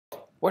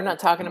We're not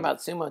talking about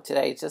sumo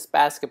today. It's just No,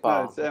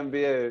 basketball. it's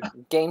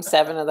NBA. Game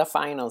 7 of the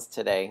finals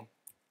today.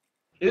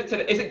 Is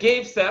it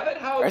Game 7?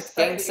 How It's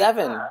Game exciting is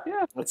 7. that?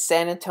 Yeah. It's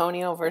San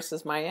Antonio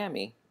versus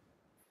Miami.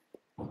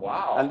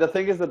 Wow. And the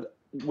thing is that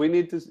we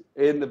need to,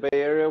 in the Bay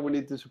Area, we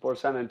need to support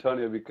San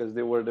Antonio because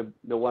they were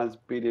the ones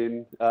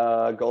beating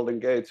Golden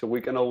Gate. So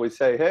we can always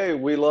say, hey,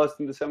 we lost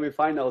in the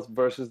semifinals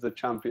versus the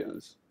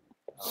champions.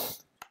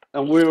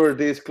 And we were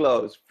this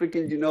close.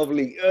 Freaking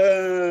Ginobili.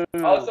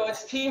 Oh, so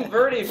it's Team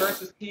Verde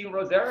versus Team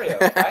Rosario.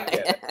 I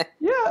get it.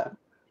 Yeah.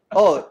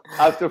 Oh,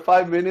 after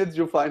 5 minutes,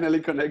 you finally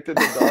connected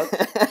the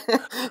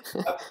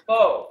dots.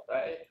 Oh,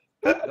 right.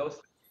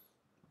 Those.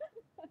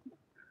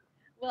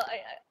 Well,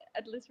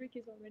 at least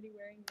Ricky's already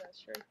wearing the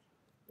shirt.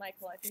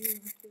 Michael, I think you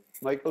need to.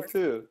 Michael,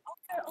 too. Oh,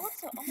 they're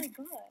also. Oh my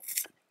god.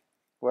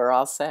 We're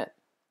all set.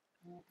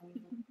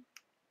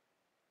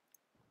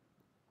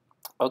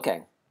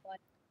 Okay.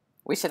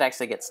 We should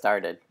actually get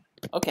started.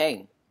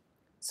 Okay.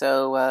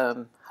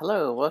 So,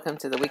 hello, welcome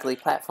to the weekly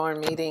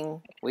platform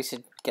meeting. We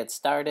should get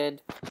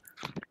started.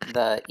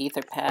 The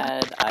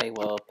Etherpad I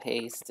will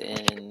paste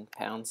in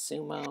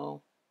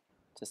 #sumo,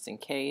 just in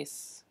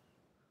case.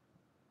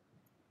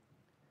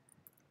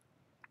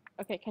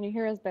 Okay, can you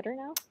hear us better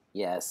now?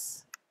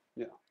 Yes.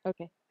 Yeah.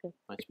 Okay, good.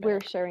 Much We're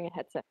better. sharing a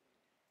headset.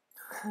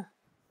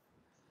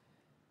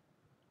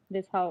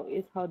 This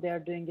is how they are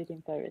doing it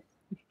in Paris.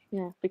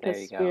 Yeah, because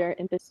you go. we are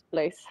in this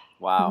place.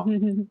 Wow.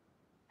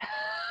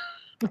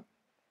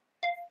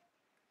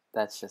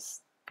 That's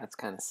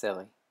kind of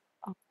silly.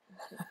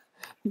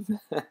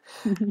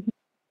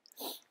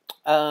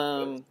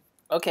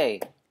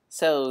 Okay,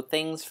 so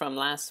things from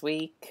last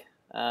week,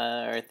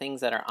 or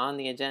things that are on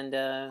the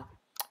agenda.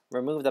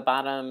 Remove the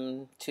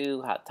bottom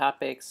 2 hot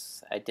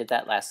topics. I did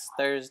that last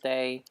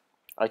Thursday.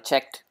 I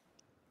checked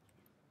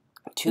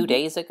 2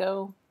 days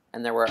ago,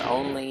 and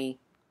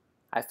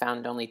I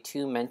found only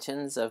 2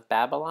 mentions of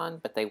Babylon,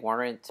 but they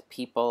weren't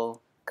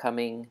people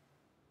coming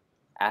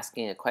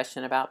asking a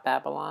question about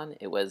Babylon.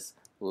 It was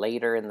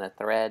later in the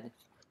thread,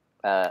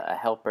 a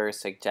helper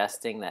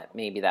suggesting that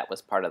maybe that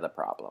was part of the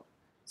problem.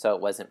 So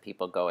it wasn't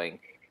people going,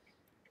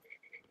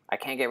 I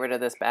can't get rid of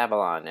this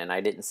Babylon, and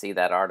I didn't see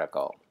that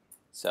article.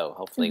 So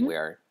hopefully we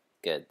are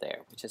good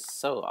there, which is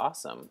so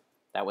awesome.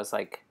 That was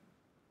like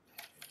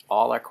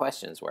all our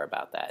questions were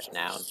about that.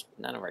 Now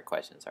none of our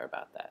questions are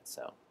about that.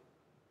 So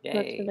yay.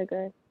 That's really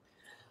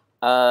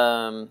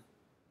good.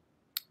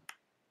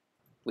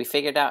 We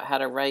figured out how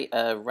to write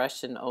a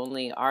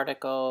Russian-only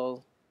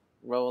article.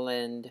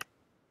 Roland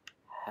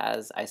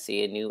I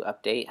see a new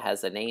update,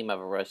 has the name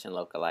of a Russian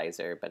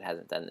localizer, but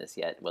hasn't done this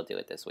yet. We'll do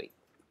it this week.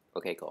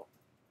 Okay, cool.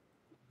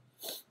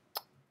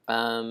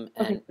 And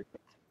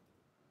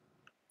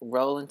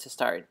Roland to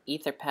start an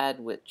Etherpad,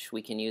 which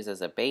we can use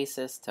as a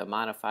basis to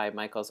modify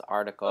Michael's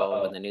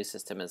article when the new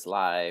system is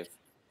live.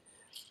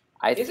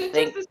 Is it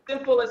just as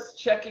simple as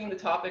checking the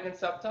topic and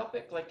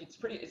subtopic? Like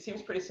it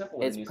seems pretty simple.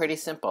 It's pretty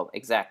simple,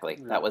 exactly.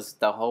 That was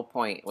the whole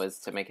point, was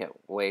to make it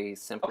way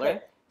simpler.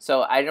 Okay.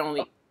 So I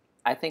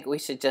think we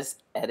should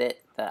just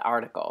edit the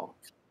article.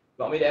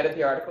 You want me to edit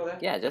the article then?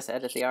 Yeah, just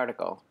edit the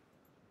article.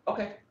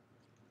 Okay.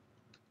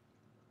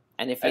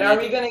 And are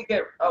we going to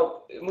get,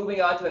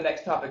 moving on to the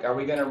next topic, are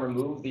we going to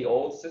remove the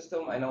old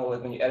system? I know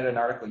when you edit an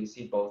article, you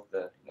see both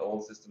the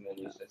old system and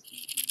the new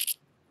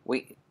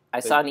system.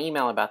 I saw an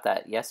email about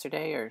that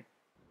yesterday, or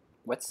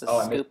what's the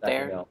scoop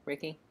there, email.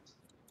 Ricky?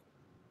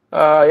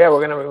 Yeah,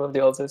 we're going to remove the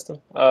old system,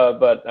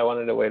 but I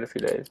wanted to wait a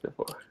few days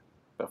before.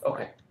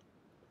 Okay.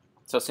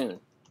 So soon?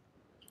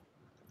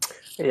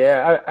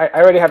 Yeah,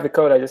 I already have the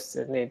code. I just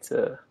need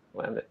to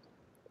land it.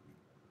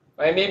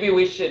 Right, maybe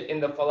we should, in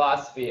the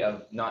philosophy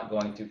of not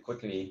going too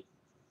quickly,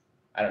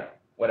 I don't know,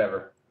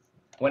 whatever.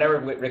 Whenever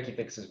Ricky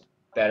thinks is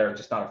better,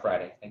 just on a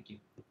Friday. Thank you.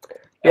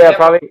 Yeah,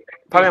 probably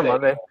on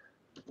Monday.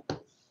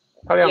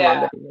 Probably on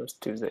Monday or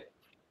Tuesday.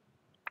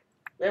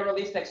 We have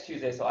release next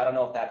Tuesday, so I don't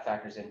know if that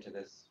factors into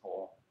this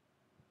whole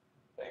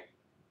thing.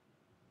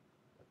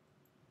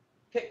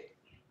 Okay.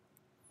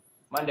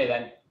 Monday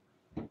then.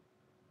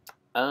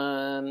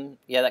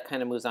 Yeah, that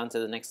kind of moves on to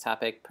the next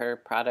topic. Per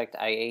product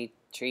IA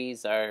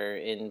trees are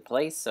in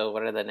place, so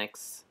what are the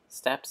next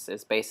steps?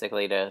 Is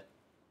basically to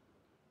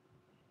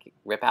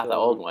rip out the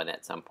old one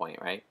at some point,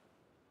 right?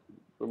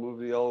 Remove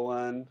the old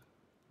one,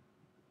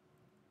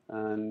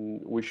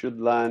 and we should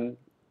land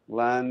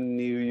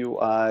new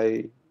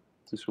UI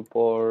to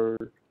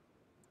support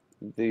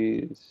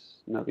this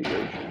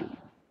navigation.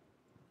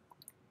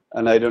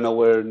 And I don't know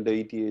where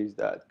the ETA is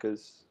that,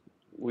 because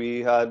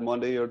we had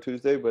Monday or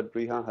Tuesday, but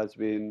Rihan has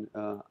been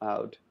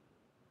out.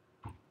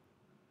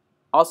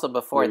 Also,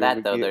 before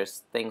that, though,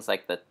 there's things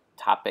like the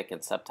topic and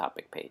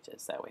subtopic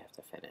pages that we have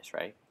to finish,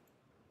 right?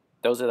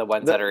 Those are the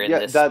ones that are in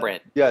this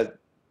sprint. Yeah.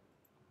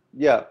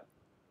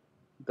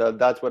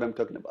 That's what I'm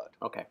talking about.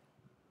 Okay.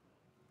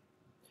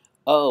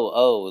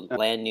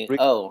 Land new.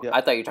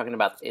 I thought you were talking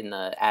about in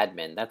the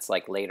admin. That's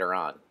like later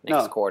on,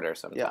 next quarter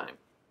sometime.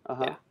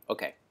 Yeah.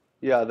 Okay.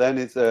 Yeah, then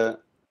it's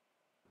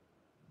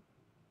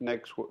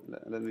next.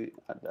 Let me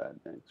add that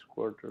next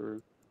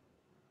quarter.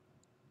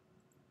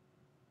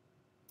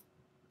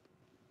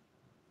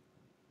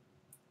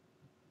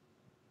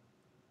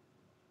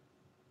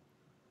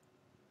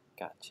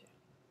 Gotcha.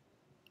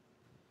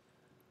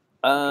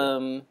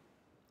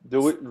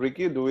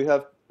 Ricky, do we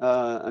have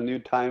a new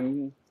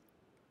time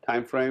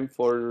frame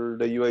for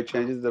the UI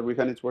changes that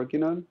Rihan is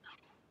working on?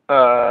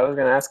 I was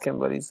gonna ask him,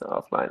 but he's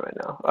offline right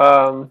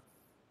now.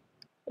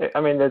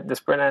 I mean, the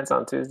sprint ends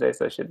on Tuesday,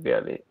 so it should be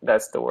at least,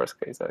 that's the worst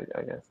case, I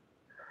guess.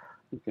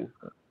 Okay.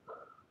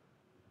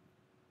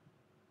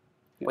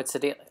 What's the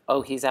deal?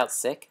 Oh, he's out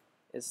sick?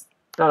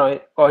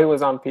 No, he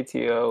was on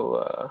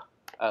PTO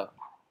Oh.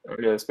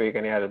 earlier this week,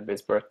 and he had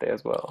his birthday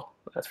as well.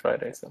 That's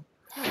Friday, so.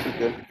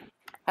 Okay.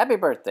 Happy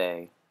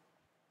birthday.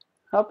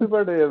 Happy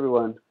birthday,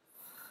 everyone.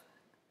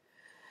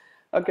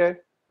 Okay.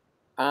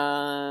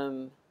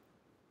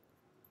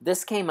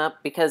 This came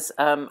up because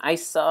I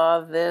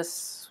saw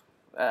this.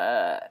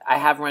 I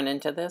have run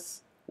into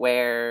this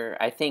where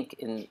I think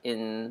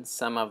in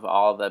some of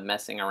all the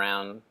messing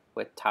around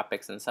with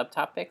topics and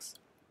subtopics,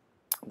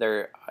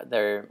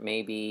 there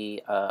may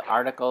be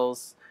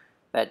articles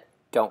that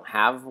don't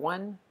have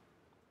one.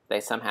 They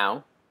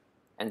somehow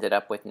ended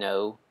up with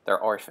no. They're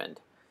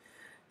orphaned.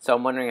 So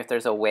I'm wondering if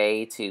there's a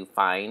way to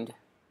find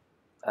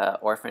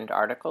orphaned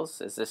articles.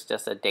 Is this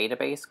just a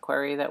database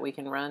query that we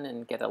can run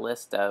and get a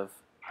list of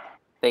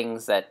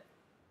things that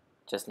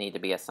just need to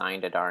be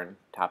assigned a darn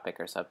topic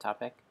or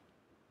subtopic?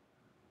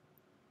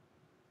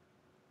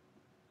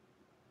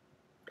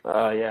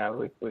 Yeah,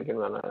 we can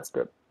run a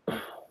script.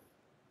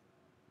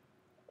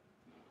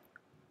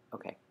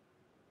 Okay.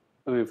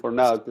 I mean, for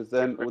now, because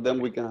then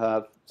we can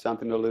have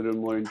something a little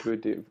more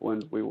intuitive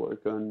when we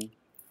work on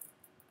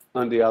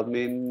the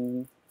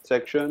admin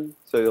section,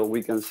 so that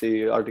we can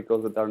see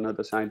articles that are not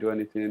assigned to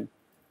anything,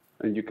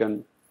 and you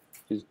can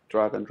just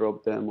drag and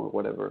drop them or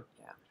whatever.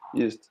 Yeah.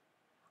 Just.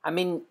 I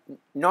mean,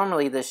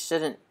 normally this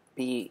shouldn't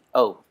be.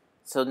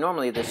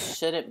 Normally this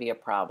shouldn't be a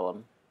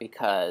problem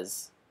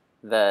because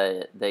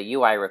the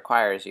UI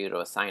requires you to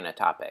assign a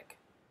topic.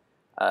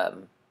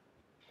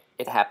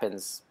 It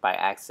happens by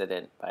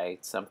accident, by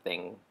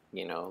something,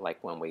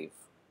 like when we've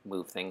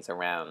moved things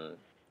around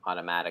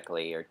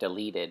automatically or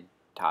deleted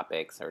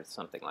topics or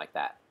something like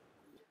that.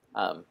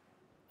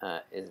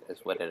 Is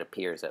what it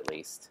appears, at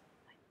least.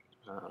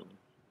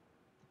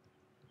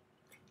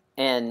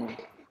 And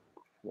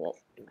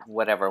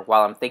whatever.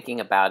 While I'm thinking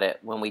about it,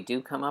 when we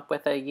do come up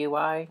with a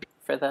UI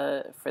for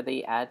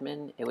the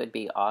admin, it would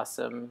be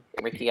awesome.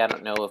 Ricky, I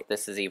don't know if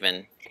this is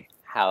even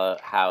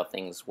how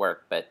things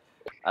work, but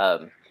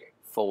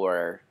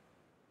for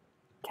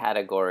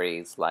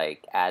categories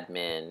like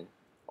admin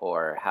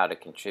or how to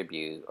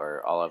contribute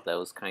or all of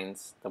those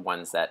kinds, the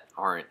ones that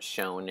aren't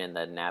shown in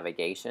the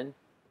navigation,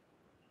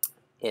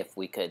 if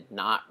we could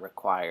not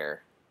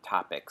require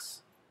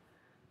topics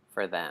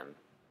for them.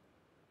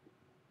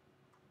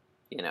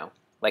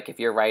 Like if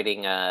you're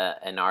writing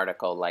an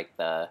article like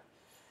the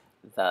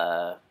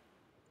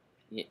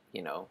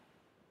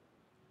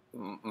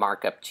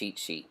markup cheat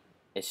sheet,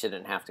 it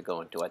shouldn't have to go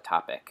into a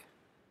topic.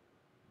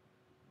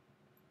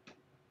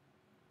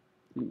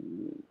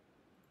 You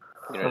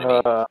know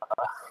what I mean?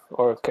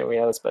 Or can we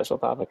have a special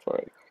topic for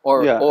it? Or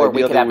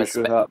we could have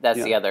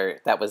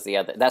that was the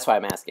other. That's why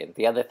I'm asking.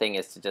 The other thing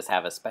is to just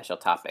have a special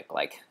topic.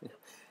 Like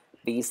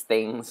these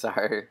things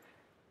are.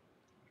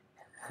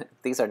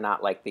 These are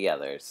not like the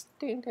others.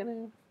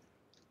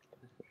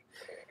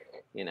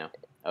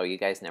 Oh, you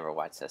guys never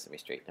watched Sesame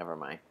Street. Never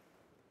mind.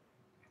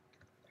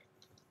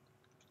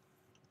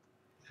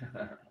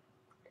 I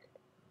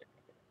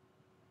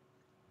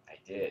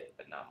did,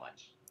 but not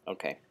much.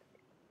 Okay.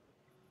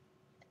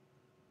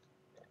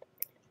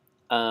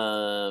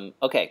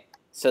 Okay.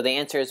 So the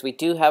answer is we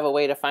do have a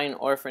way to find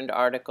orphaned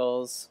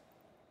articles.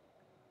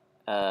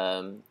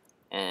 And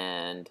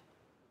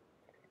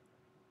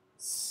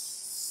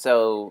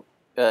so,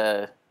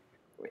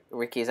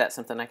 Ricky, is that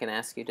something I can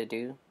ask you to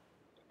do?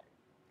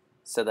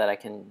 So that I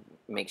can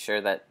make sure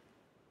that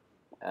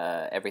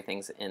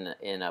everything's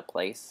in a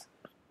place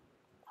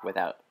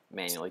without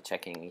manually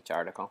checking each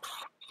article?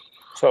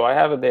 So I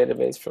have a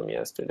database from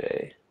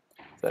yesterday.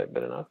 Is that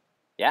good enough?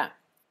 Yeah.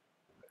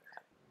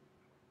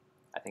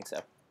 I think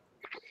so.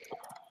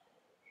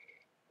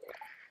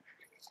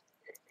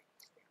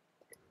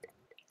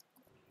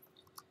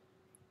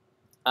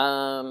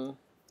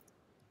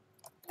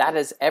 That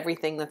is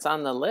everything that's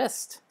on the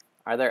list.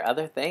 Are there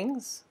other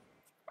things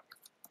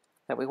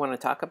that we want to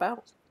talk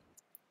about?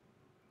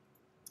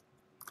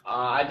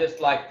 I'd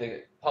just like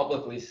to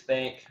publicly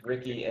thank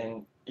Ricky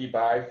and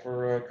Ibai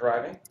for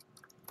driving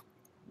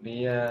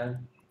the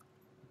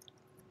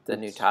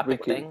new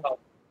topic thing?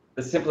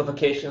 The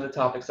simplification of the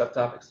topic,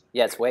 subtopics.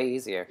 Yeah, it's way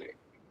easier.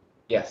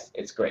 Yes,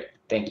 it's great.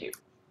 Thank you.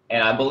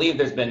 And I believe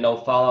there's been no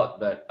fallout,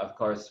 but of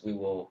course we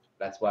will.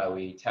 That's why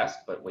we test,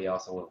 but we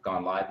also have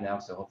gone live now,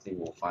 so hopefully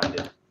we'll find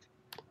it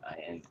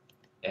and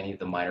any of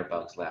the minor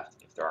bugs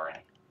left, if there are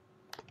any.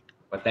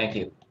 But thank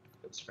you.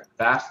 It was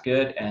fast,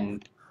 good,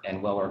 and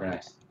well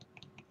organized.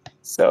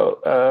 So,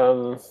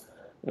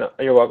 no,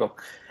 you're welcome.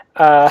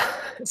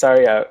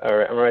 Sorry, I'm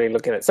already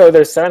looking at. So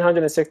there's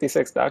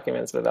 766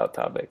 documents without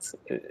topics.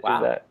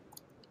 Wow.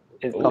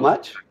 How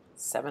much?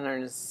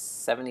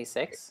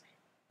 776.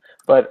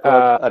 But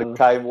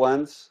archive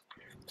ones.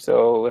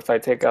 So if I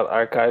take out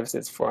archives,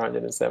 it's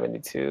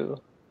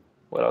 472.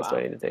 What else do I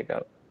Wow. need to take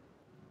out?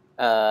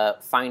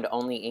 Find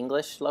only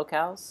English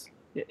locales.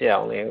 Yeah,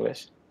 only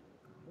English.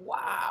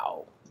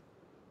 Wow.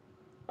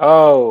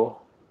 Oh,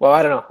 well,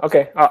 I don't know.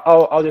 Okay,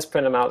 I'll just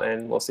print them out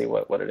and we'll see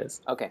what it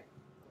is Okay.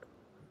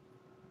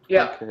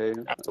 Yeah. Okay.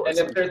 And afterwards.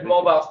 if there's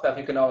mobile stuff,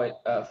 you can always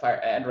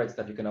Android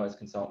stuff. You can always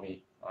consult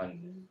me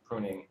on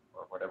pruning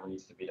or whatever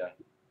needs to be done.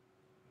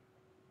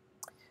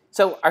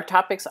 So our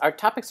topics are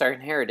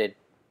inherited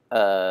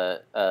for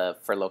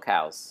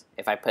locales.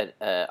 If I put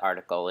an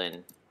article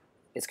in,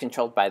 it's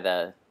controlled by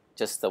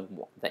just the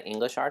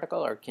English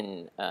article, or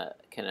can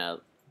a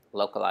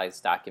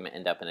localized document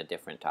end up in a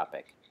different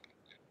topic?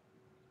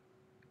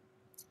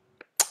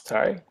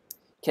 Sorry.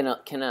 Can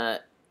a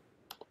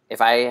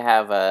if I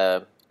have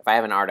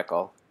an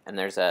article and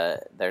there's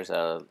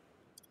a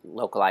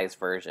localized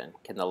version,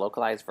 can the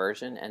localized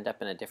version end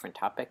up in a different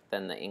topic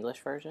than the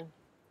English version?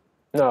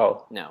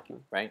 No, No,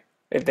 right?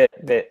 we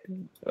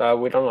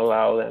don't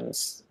allow them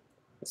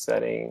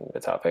setting the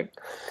topic,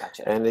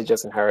 Gotcha. and it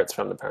just inherits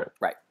from the parent.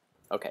 Right.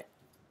 Okay.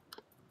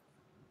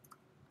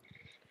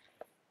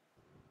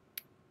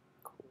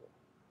 Cool.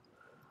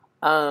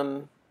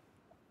 I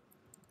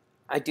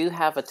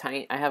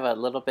have a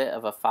little bit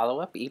of a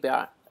follow-up.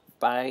 Ebi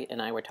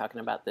and I were talking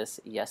about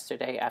this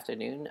yesterday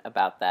afternoon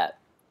about that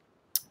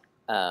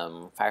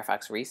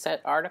Firefox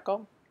reset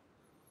article.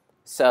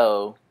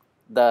 So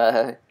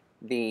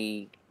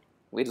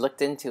we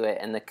looked into it,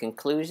 and the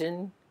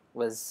conclusion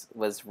was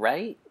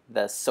right.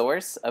 The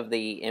source of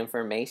the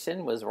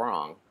information was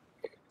wrong.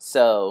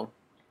 So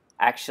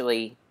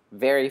actually,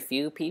 very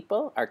few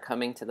people are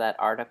coming to that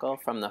article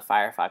from the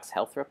Firefox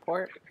Health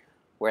Report.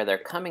 Where they're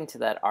coming to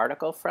that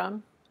article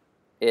from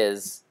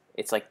it's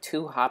like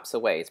 2 hops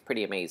away. It's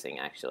pretty amazing,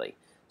 actually.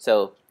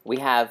 So we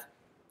have,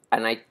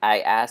 and I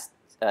asked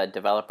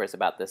developers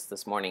about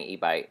this morning,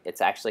 eBay. It's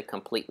actually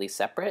completely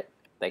separate.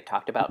 They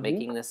talked about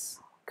making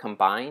this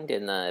combined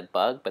in the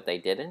bug, but they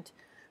didn't.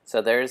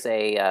 So there's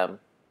a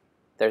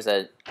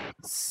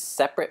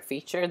separate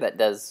feature that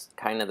does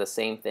kind of the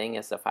same thing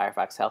as the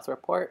Firefox Health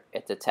Report.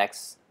 It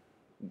detects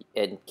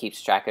and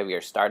keeps track of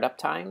your startup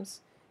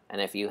times,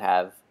 and if you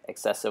have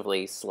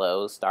excessively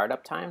slow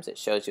startup times, it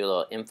shows you a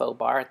little info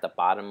bar at the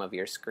bottom of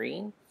your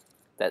screen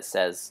that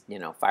says,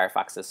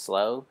 Firefox is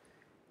slow.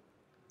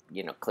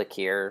 Click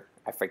here.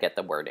 I forget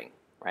the wording,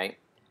 right?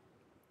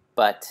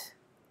 But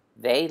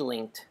they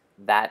linked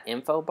that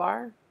info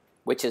bar,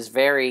 which is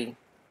very,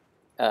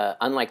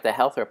 unlike the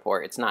health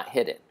report, it's not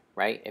hidden,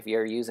 right? If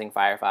you're using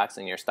Firefox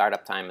and your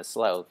startup time is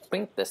slow,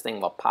 blink, this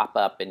thing will pop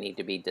up and need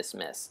to be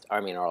dismissed.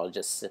 Or it'll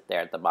just sit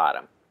there at the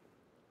bottom.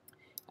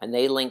 And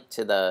they linked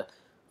to the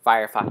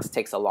Firefox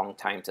takes a long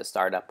time to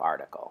start up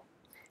article.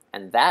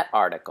 And that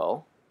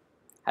article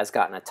has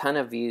gotten a ton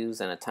of views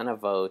and a ton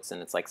of votes,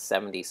 and it's like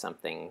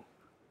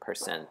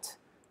 70-something%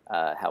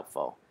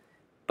 helpful.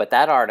 But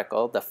that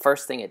article, the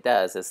first thing it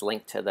does is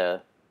link to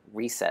the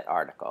reset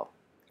article.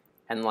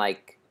 And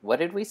what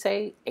did we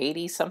say?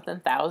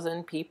 80-something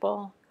thousand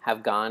people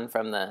have gone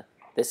from the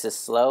this is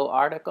slow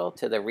article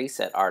to the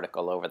reset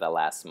article over the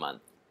last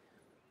month.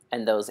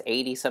 And those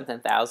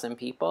 80-something thousand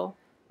people,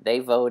 they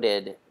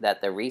voted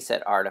that the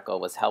reset article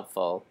was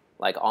helpful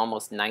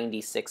almost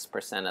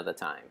 96% of the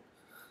time.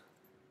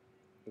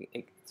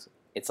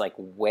 It's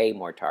way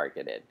more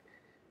targeted.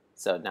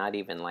 So not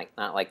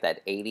like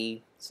that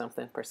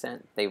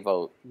 80-something%. They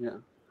vote. Yeah.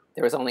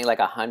 There was only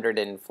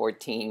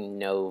 114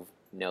 no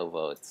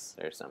votes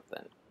or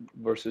something.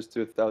 Versus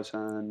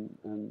 2,000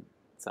 and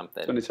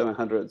Something.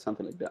 2,700,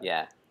 something like that.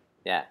 Yeah.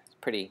 It's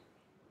pretty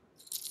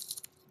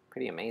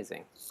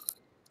amazing.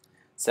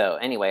 So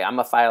anyway, I'm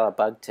going to file a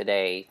bug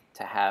today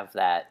to have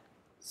that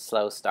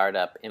slow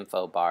startup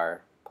info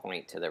bar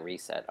point to the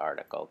reset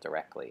article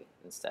directly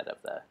instead of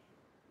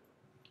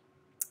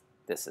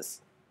this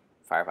is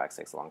Firefox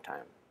takes a long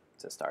time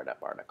to start up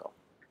article.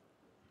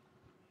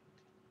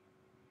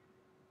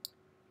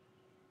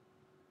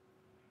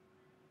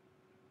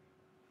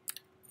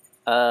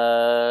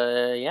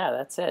 Yeah,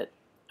 that's it.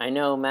 I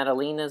know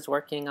Madalena's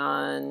working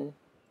on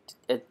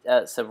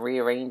some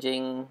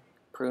rearranging,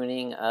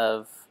 pruning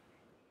of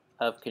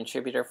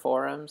contributor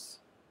forums.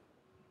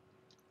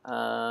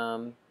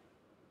 I'm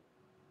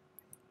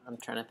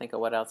trying to think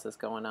of what else is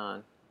going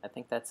on. I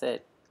think that's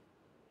it.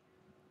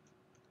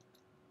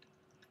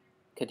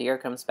 Kadir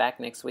comes back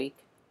next week.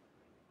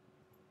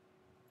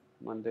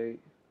 Monday.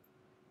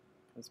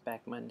 Comes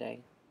back Monday.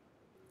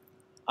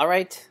 All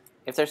right.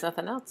 If there's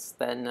nothing else,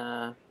 then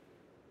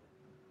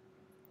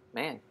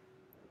man,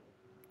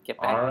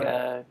 get back. All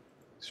right.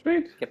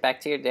 Sweet. Get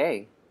back to your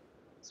day.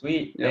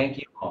 Sweet. Yep. Thank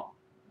you all.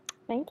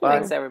 Thank you. Bye.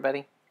 Thanks,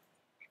 everybody.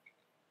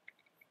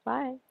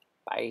 Bye.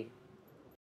 Bye.